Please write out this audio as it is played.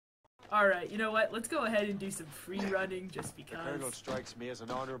Alright, you know what? Let's go ahead and do some free running just because. The Colonel strikes me as an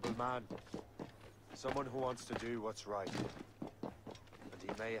honorable man. Someone who wants to do what's right. And he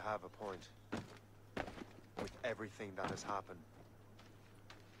may have a point. With everything that has happened.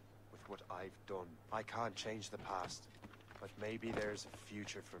 With what I've done. I can't change the past. But maybe there's a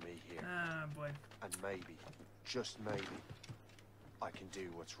future for me here. Ah, boy. And maybe, just maybe, I can do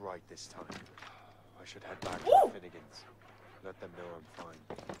what's right this time. I should head back to Finnegan's. Let them know I'm fine.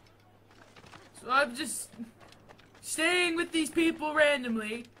 So I'm just staying with these people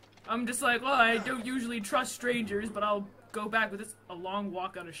randomly. I'm just like, well, I don't usually trust strangers, but I'll go back with this. A long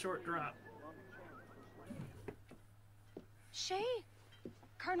walk on a short drop. Shay,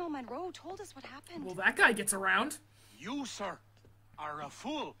 Colonel Monroe told us what happened. Well, that guy gets around. You, sir, are a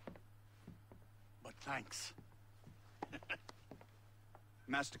fool. But thanks.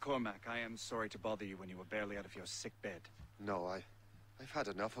 Master Cormac, I am sorry to bother you when you were barely out of your sick bed. No, I've had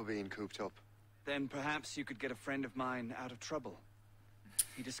enough of being cooped up. Then perhaps you could get a friend of mine out of trouble.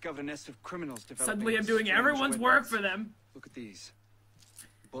 He discovered a nest of criminals developing. Suddenly I'm doing strange everyone's weapons. work for them. Look at these.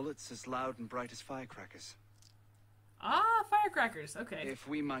 Bullets as loud and bright as firecrackers. Ah, firecrackers. Okay. If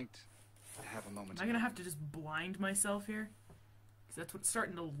we might have a moment. Am I gonna have to just blind myself here? Because that's what it's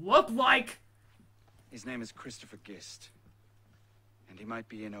starting to look like! His name is Christopher Gist. And he might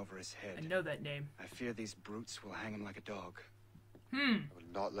be in over his head. I know that name. I fear these brutes will hang him like a dog. I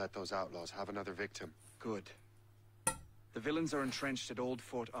will not let those outlaws have another victim. Good. The villains are entrenched at Old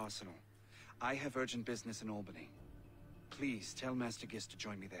Fort Arsenal. I have urgent business in Albany. Please tell Master Gist to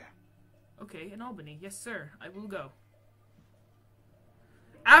join me there. Okay, in Albany. Yes, sir. I will go.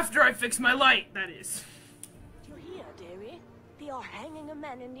 After I fix my light, that is. You hear, dearie? They are hanging a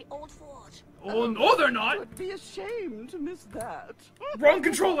man in the old fort. Oh, no, they're not! I'd be ashamed to miss that. Wrong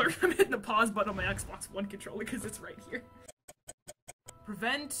controller! I'm hitting the pause button on my Xbox One controller because it's right here.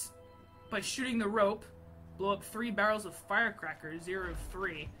 Prevent by shooting the rope. Blow up 3 barrels of firecrackers. 0 of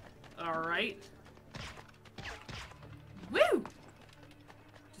 3. Alright. Woo!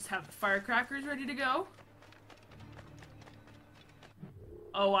 Just have the firecrackers ready to go.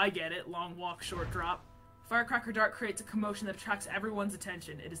 Oh, I get it. Long walk, short drop. Firecracker dart creates a commotion that attracts everyone's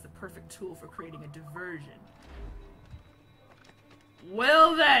attention. It is the perfect tool for creating a diversion.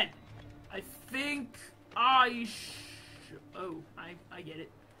 Well then! I think I oh, I get it.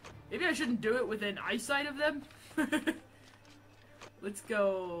 Maybe I shouldn't do it within eyesight of them? Let's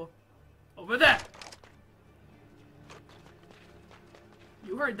go over there!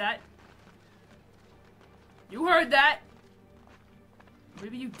 You heard that. You heard that!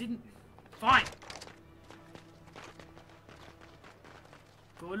 Maybe you didn't. Fine.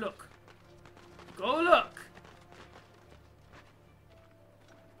 Go look. Go look!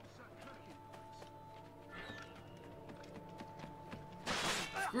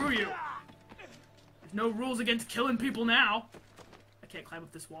 Screw you! There's no rules against killing people now! I can't climb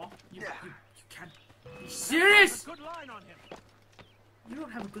up this wall. You can't be serious! Good line on him. You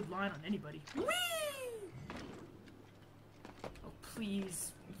don't have a good line on anybody. Whee! Oh,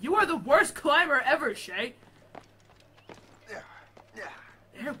 please. You are the worst climber ever, Shay!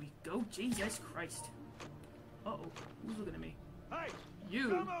 There we go, Jesus Christ. Uh-oh, who's looking at me? Hey!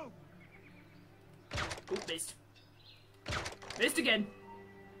 You! Oh, missed. Missed again!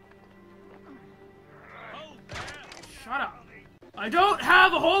 Shut up. I don't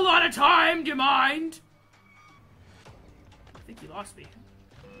have a whole lot of time, do you mind? I think he lost me.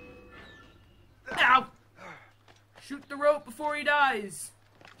 Ow! Shoot the rope before he dies.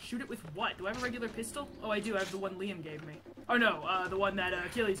 Shoot it with what? Do I have a regular pistol? Oh, I do. I have the one Liam gave me. Oh, no. The one that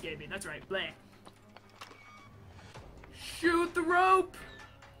Achilles gave me. That's right. Bleh. Shoot the rope!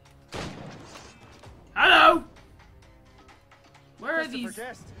 Hello! Where are these?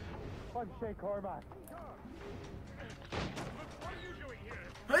 Guest. I'm Shay Cormac. What are you doing here?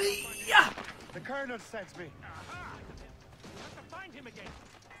 Hey-ya! The Colonel sent me. Aha! You have to find him again.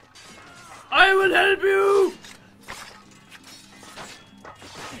 I will help you!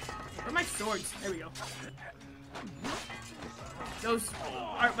 Where are my swords? There we go. Those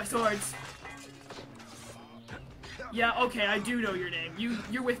aren't my swords. Yeah, okay, I do know your name.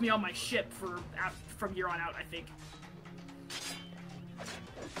 You're with me on my ship from here on out, I think.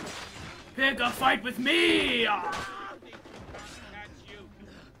 Pick a fight with me!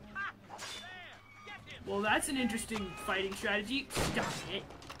 Well, that's an interesting fighting strategy. Stop it.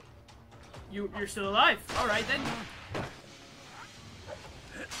 You're still alive. Alright then.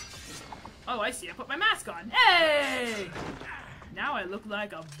 Oh, I see. I put my mask on. Hey! Now I look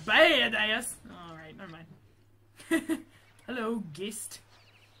like a badass. Alright, never mind. Hello, Gist.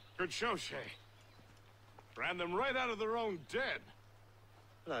 Good show, Shay. Ran them right out of their own den.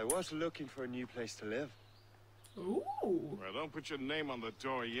 Well, I was looking for a new place to live. Ooh. Well, don't put your name on the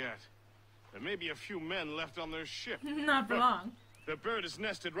door yet. There may be a few men left on their ship. Not for Look, long. the bird is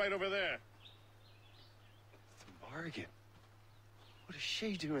nested right over there. Morgan. What is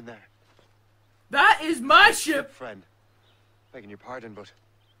she doing there? That is my ship! Friend, begging your pardon, but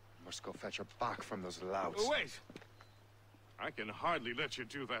I must go fetch her back from those louts. Oh, wait! I can hardly let you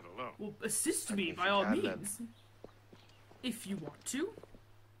do that alone. Well, assist me If by you all can, means. If you want to.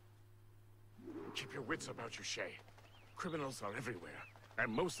 Keep your wits about you, Shay. Criminals are everywhere, and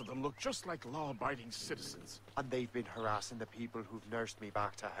most of them look just like law-abiding citizens. And they've been harassing the people who've nursed me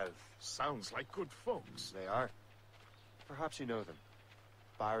back to health. Sounds like good folks. They are. Perhaps you know them.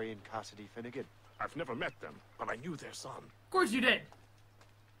 Barry and Cassidy Finnegan. I've never met them, but I knew their son. Of course you did.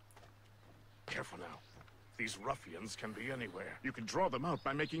 Careful now. These ruffians can be anywhere. You can draw them out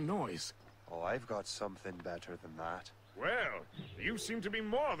by making noise. Oh, I've got something better than that. Well, you seem to be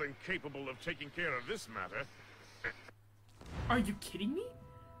more than capable of taking care of this matter. Are you kidding me?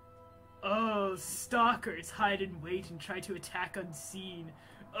 Oh, stalkers hide in wait and try to attack unseen.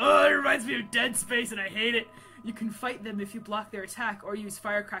 Oh, it reminds me of Dead Space and I hate it. You can fight them if you block their attack or use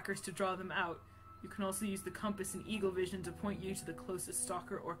firecrackers to draw them out. You can also use the compass and eagle vision to point you to the closest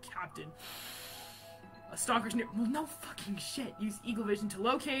stalker or captain. A stalker's near— well, no fucking shit. Use eagle vision to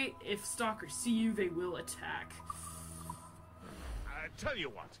locate. If stalkers see you, they will attack. Tell you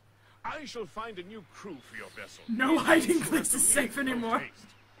what, I shall find a new crew for your vessel. No hiding place is safe anymore.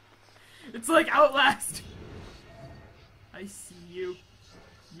 It's like Outlast. I see you.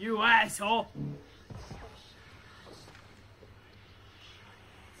 You asshole.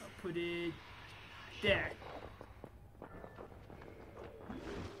 I'll put it there.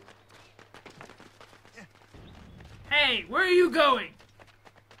 Hey, where are you going?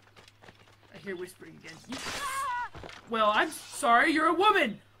 I hear whispering again. Well, I'm sorry, you're a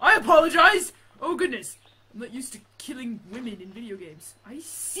woman! I apologize! Oh goodness, I'm not used to killing women in video games. I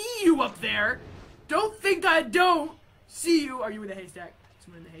see you up there! Don't think I don't see you! Are you in the haystack?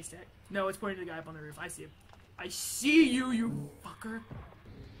 Someone in the haystack? No, it's pointing to the guy up on the roof. I see him. I see you, you fucker!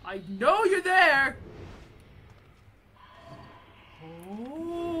 I know you're there!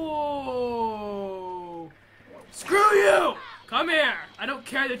 Oh! Screw you! Come here! I don't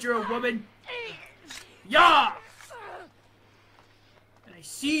care that you're a woman. Yeah! And I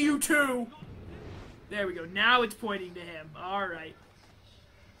see you too! There we go. Now it's pointing to him. Alright.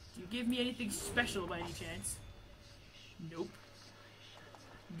 Do you give me anything special by any chance? Nope.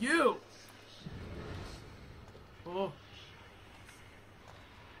 You! Oh.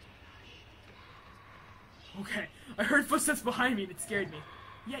 Okay. I heard footsteps behind me and it scared me.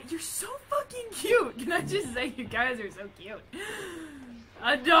 Yeah, you're so fucking cute! Can I just say you guys are so cute?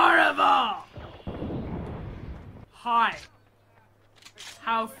 Adorable! Hi.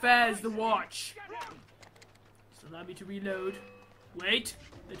 How fares the watch? Just allow me to reload. Wait.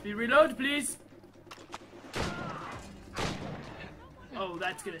 Let me reload, please. Oh,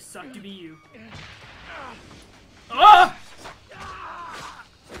 that's gonna suck to be you. Ah!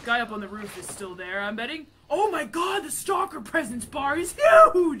 The guy up on the roof is still there, I'm betting. Oh my god, the stalker presence bar is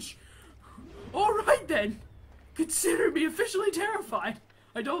huge! Alright then. Consider me officially terrified.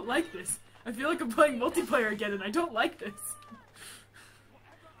 I don't like this. I feel like I'm playing multiplayer again and I don't like this.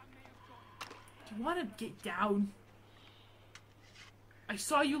 Do you want to get down? I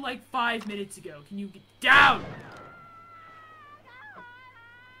saw you like 5 minutes ago. Can you get down?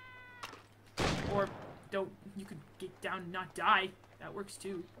 Or don't, you could get down and not die. That works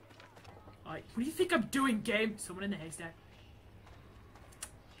too. Alright, what do you think I'm doing, game? Someone in the haystack.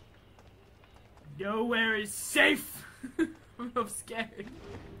 Nowhere is safe! I'm scared.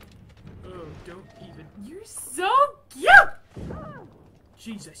 Oh, don't even. You're so cute!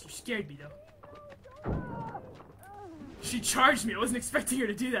 Jesus, you scared me though. She charged me. I wasn't expecting her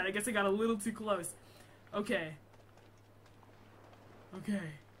to do that. I guess I got a little too close. Okay. Okay.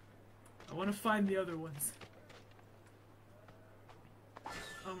 I want to find the other ones.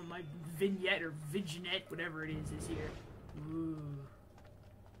 Oh, my vignette or vignette, whatever it is here. Ooh.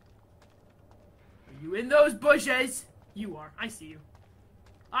 Are you in those bushes? You are. I see you.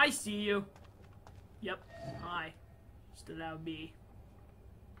 I see you. Yep. Hi. Just allow me.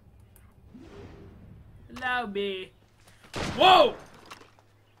 Allow me. Whoa!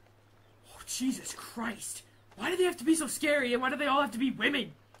 Oh, Jesus Christ. Why do they have to be so scary and why do they all have to be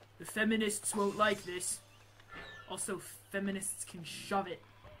women? The feminists won't like this. Also, feminists can shove it.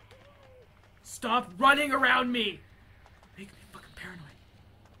 Stop running around me! Make me fucking paranoid.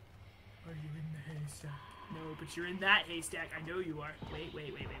 Are you in the haystack? No, but you're in that haystack. I know you are. Wait.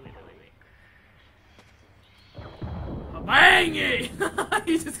 Bang it!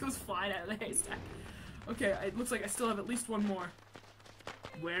 He just goes flying out of the haystack. Okay, it looks like I still have at least one more.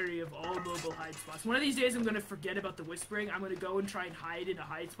 Wary of all mobile hide spots. One of these days I'm gonna forget about the whispering. I'm gonna go and try and hide in a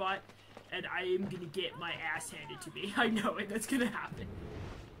hide spot, and I am gonna get my ass handed to me. I know it. That's gonna happen.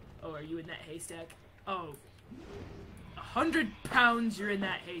 Oh, are you in that haystack? Oh. 100 pounds, you're in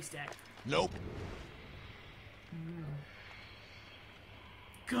that haystack. Nope.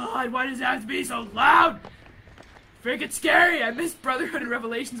 God, why does it have to be so loud? Freaking scary! I missed Brotherhood and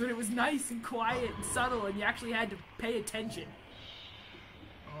Revelations when it was nice and quiet and subtle and you actually had to pay attention.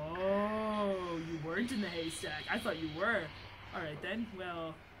 Oh, you weren't in the haystack. I thought you were. Alright then,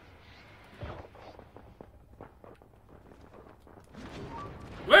 well...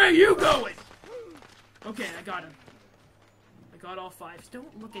 Where are you going? Okay, I got him. I got all 5.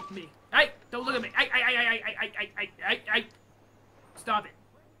 Don't look at me. Hey! Don't look at me! I! Stop it.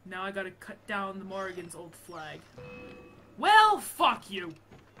 Now I gotta cut down the Morrigan's old flag. Well, fuck you!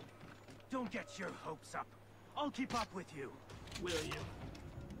 Don't get your hopes up. I'll keep up with you. Will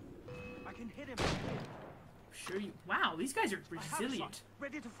you? I can hit him. Sure you- Wow, these guys are I have resilient. shot.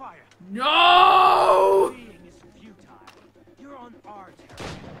 Ready to fire. No! Fleeing is futile. You're on our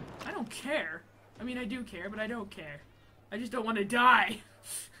territory. I don't care. I mean, I do care, but I don't care. I just don't want to die.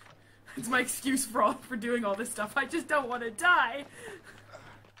 It's my excuse for doing all this stuff. I just don't want to die.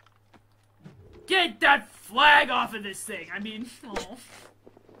 Get that flag off of this thing. I mean, oh.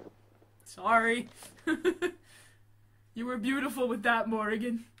 Sorry. You were beautiful with that,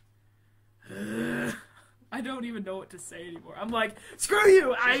 Morrigan. I don't even know what to say anymore. I'm like, screw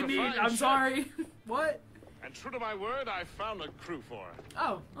you! I mean, I'm sorry. What? And true to my word, I found a crew for her.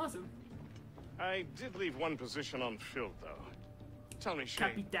 Oh, awesome. I did leave one position unfilled, though. Tell me, Shay,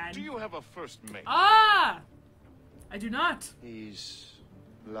 Capitan. do you have a first mate? Ah! I do not. He's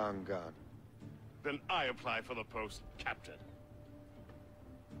long gone. Then I apply for the post, Captain.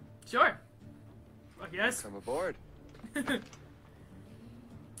 Sure. I guess. Come aboard.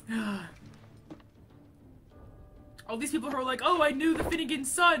 All these people who are like, oh, I knew the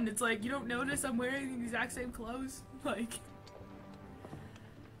Finnegan's son. It's like, you don't notice I'm wearing the exact same clothes? Like,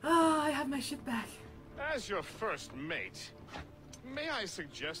 oh, I have my ship back. As your first mate, may I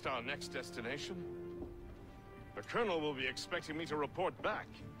suggest our next destination? The Colonel will be expecting me to report back.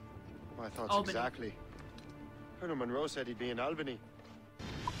 My thoughts Albany. exactly. Colonel Monroe said he'd be in Albany.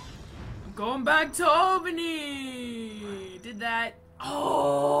 I'm going back to Albany. Did that.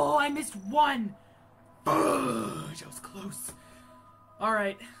 Oh, I missed one. Fudge, that was close.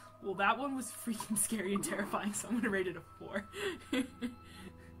 Alright. Well, that one was freaking scary and terrifying, so I'm gonna rate it a 4.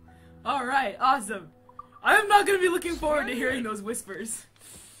 Alright, awesome. I'm not gonna be looking forward to hearing those whispers.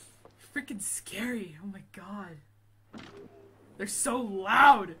 Freaking scary. Oh my god. They're so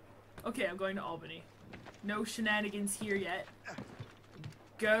loud. Okay, I'm going to Albany. No shenanigans here yet.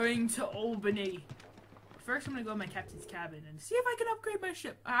 Going to Albany. First, I'm gonna go in my captain's cabin and see if I can upgrade my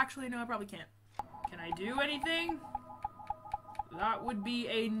ship. Actually, no, I probably can't. Can I do anything? That would be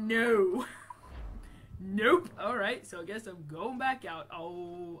a no. Nope. Alright, so I guess I'm going back out.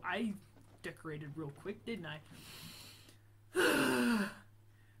 Oh, I decorated real quick, didn't I?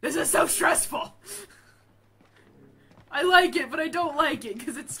 This is so stressful! I like it, but I don't like it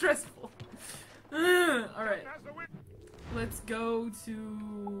because it's stressful. Alright. Let's go to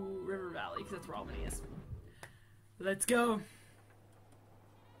River Valley because that's where Albany is. Let's go.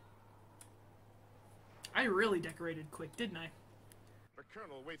 I really decorated quick, didn't I? The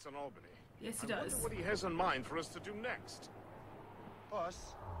Colonel waits on Albany. Yes, he I does. wonder what he has in mind for us to do next.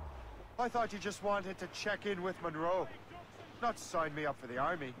 Us? I thought you just wanted to check in with Monroe. Not sign me up for the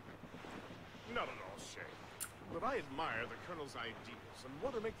army. Not at all, Shay. But I admire the Colonel's ideas and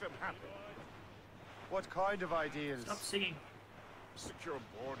want to make them happen. What kind of ideas? Stop singing. Secure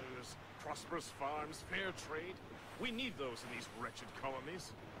borders, prosperous farms, fair trade. We need those in these wretched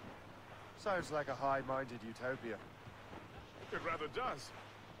colonies. Sounds like a high-minded utopia. It rather does.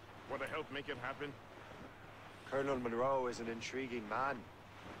 Want to help make it happen? Colonel Monroe is an intriguing man.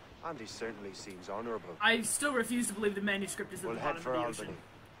 And he certainly seems honorable. I still refuse to believe the manuscript is at We'll the head bottom for of the Albany. ocean.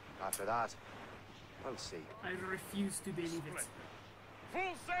 After that, I'll see. I refuse to believe it. Full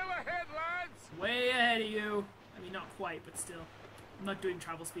sail ahead, lads! Way ahead of you. I mean, not quite, but still. I'm not doing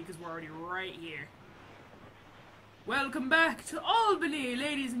travel speed because we're already right here. Welcome back to Albany,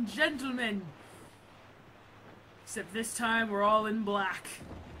 ladies and gentlemen. Except this time we're all in black.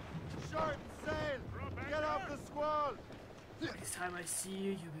 Short sail! Get off the squall! Next time I see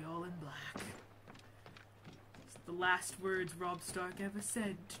you, you'll be all in black. It's the last words Robb Stark ever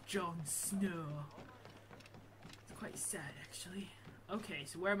said to Jon Snow. It's quite sad, actually. Okay,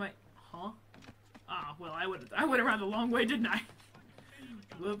 so where am I? Huh? Ah, well, I went around the long way, didn't I?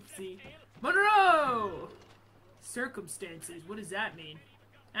 Whoopsie. Monroe! Circumstances, what does that mean?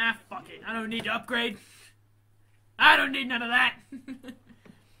 Ah, fuck it. I don't need to upgrade. I don't need none of that.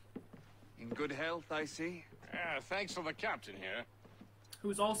 In good health, I see. Thanks for the captain here.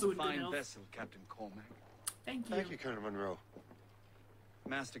 Who's also in good Fine health. vessel, Captain Cormac. Thank you. Thank you, Colonel Monroe.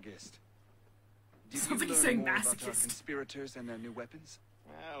 Master Gist. Did Sounds you like he's learn saying more about our masochist. conspirators and their new weapons?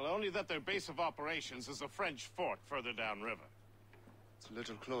 Well, only that their base of operations is a French fort further downriver. It's a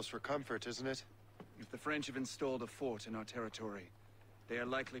little close for comfort, isn't it? If the French have installed a fort in our territory, they are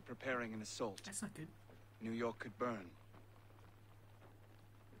likely preparing an assault. That's not good. New York could burn.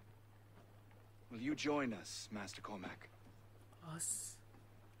 Will you join us, Master Cormac? Us.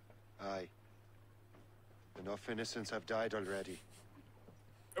 Aye. Enough innocents have died already.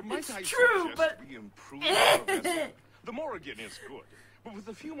 Might I true, suggest but- we improve our vessel? The Morrigan is good, but with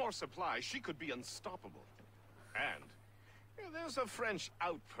a few more supplies, she could be unstoppable. And there's a French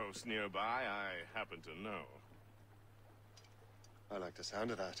outpost nearby I happen to know. I like the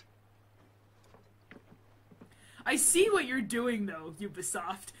sound of that. I see what you're doing, though,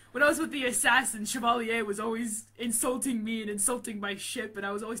 Ubisoft. When I was with the assassin, Chevalier was always insulting me and insulting my ship, and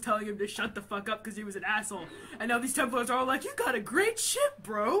I was always telling him to shut the fuck up because he was an asshole. And now these Templars are all like, you got a great ship,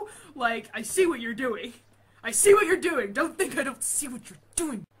 bro! Like, I see what you're doing. I see what you're doing! Don't think I don't see what you're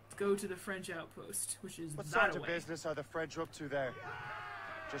doing! Let's go to the French outpost, which is What that sort of way. business are the French up to there?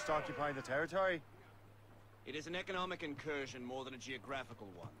 Just occupying the territory? It is an economic incursion more than a geographical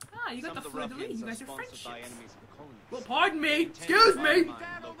one. Ah, you got Some the of the fleur de lis. ruffians You are guys are sponsored French by ships. enemies of the colonies. Well, pardon me! Intended Excuse to me!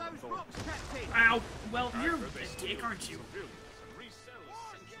 undermine local authorities. Ow! Well, you're a Where they dick, steal aren't you? civilians and resell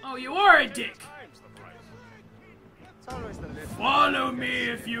essentials Oh, you are a dick! 10 times the price. It's always the lift. Follow me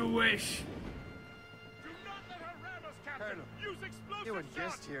if you wish. Do not let her ram us, Captain! Colonel, Use explosive You and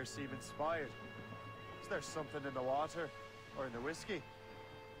shots! Gist here seem inspired. Is there something in the water? Or in the whiskey?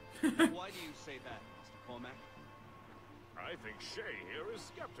 Why do you say that, Mr. Cormac? I think Shay here is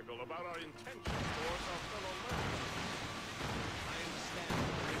skeptical about our intentions towards our fellow men. I understand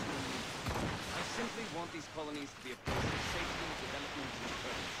there is no need. I simply want these colonies to be a place of safety, development, and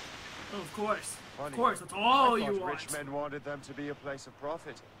progress. Oh, of course. Funny. Of course, that's all I you thought want. rich men wanted them to be a place of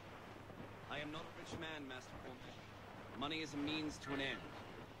profit. I am not a rich man, Master Cormac. Money is a means to an end,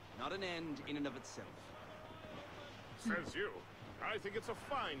 not an end in and of itself. Says you. I think it's a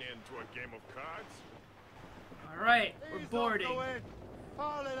fine end to a game of cards. Alright, we're boarding.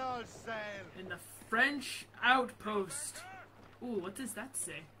 Fall in all sail. In the French outpost. Ooh, what does that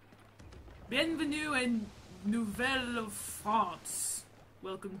say? Bienvenue en Nouvelle-France.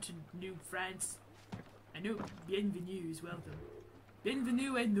 Welcome to New France. I know bienvenue is welcome.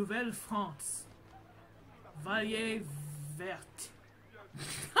 Bienvenue en Nouvelle-France. Valier verte.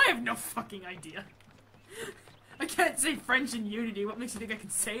 I have no fucking idea. I can't say French in Unity. What makes you think I can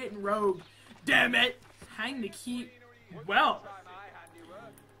say it in Rogue? Damn it! Hang the key. Well.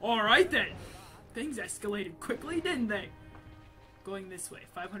 Alright then. Things escalated quickly, didn't they? Going this way.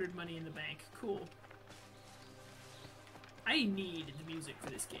 500 money in the bank. Cool. I need the music for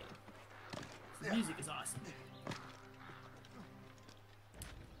this game. The music is awesome.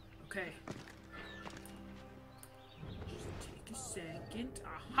 Okay. Just take a second.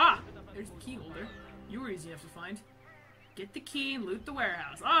 Aha! There's the key holder. You were easy enough to find. Get the key and loot the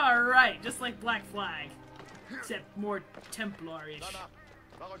warehouse. Alright, just like Black Flag. Except more Templar-ish.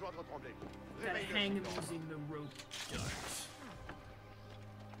 Gotta hang him using the rope dart.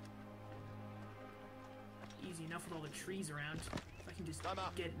 Easy enough with all the trees around. If I can just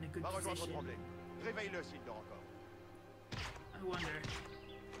get in a good position. I wonder.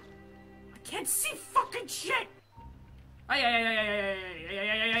 I can't see fucking shit! Ay ay ay ay ay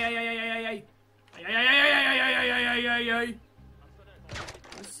ay ay ay ay ay ay ay ay ay.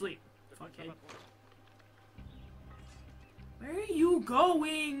 Go to sleep, fuckhead. Where are you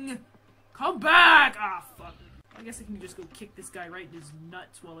going? Come back! Ah, fuck. I guess I can just go kick this guy right in his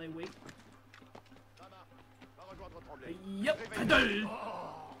nuts while I wait. Yep, pedal!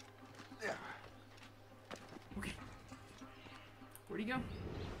 Okay. Where'd he go?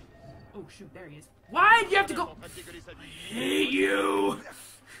 Oh, shoot, there he is. Why'd you have to go? I hate you!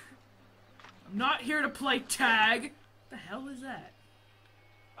 I'm not here to play tag. What the hell is that?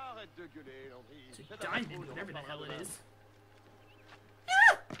 It's a diamond, whatever the hell it is.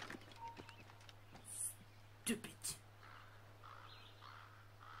 Ah! Stupid.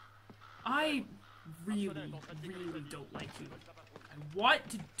 I really, really don't like you. I want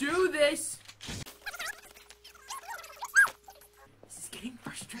to do this! This is getting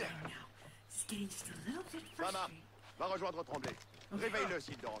frustrating now. This is getting just a little bit frustrating.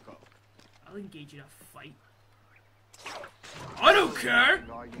 I'll engage in a fight. I don't care!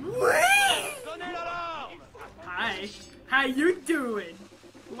 Hi. How you doing?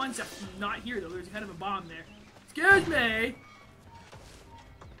 Who wants to not here though? There's kind of a bomb there. Excuse me!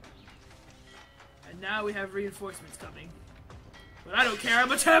 And now we have reinforcements coming. But I don't care,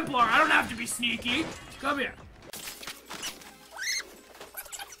 I'm a Templar! I don't have to be sneaky! Come here.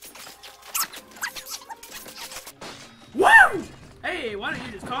 Woo! Hey, why don't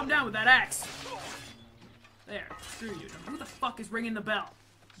you just calm down with that axe? There, screw you. Now who the fuck is ringing the bell?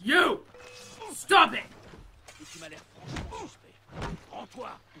 You! Stop it!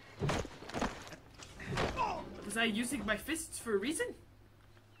 Was I using my fists for a reason?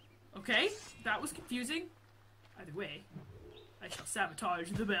 Okay, that was confusing. Either way, I shall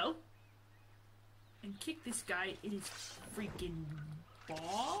sabotage the bell and kick this guy in his freaking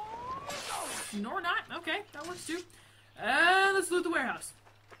ball. No, or not. Okay, that works too. Let's loot the warehouse.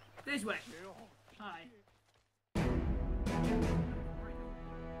 This way. Hi.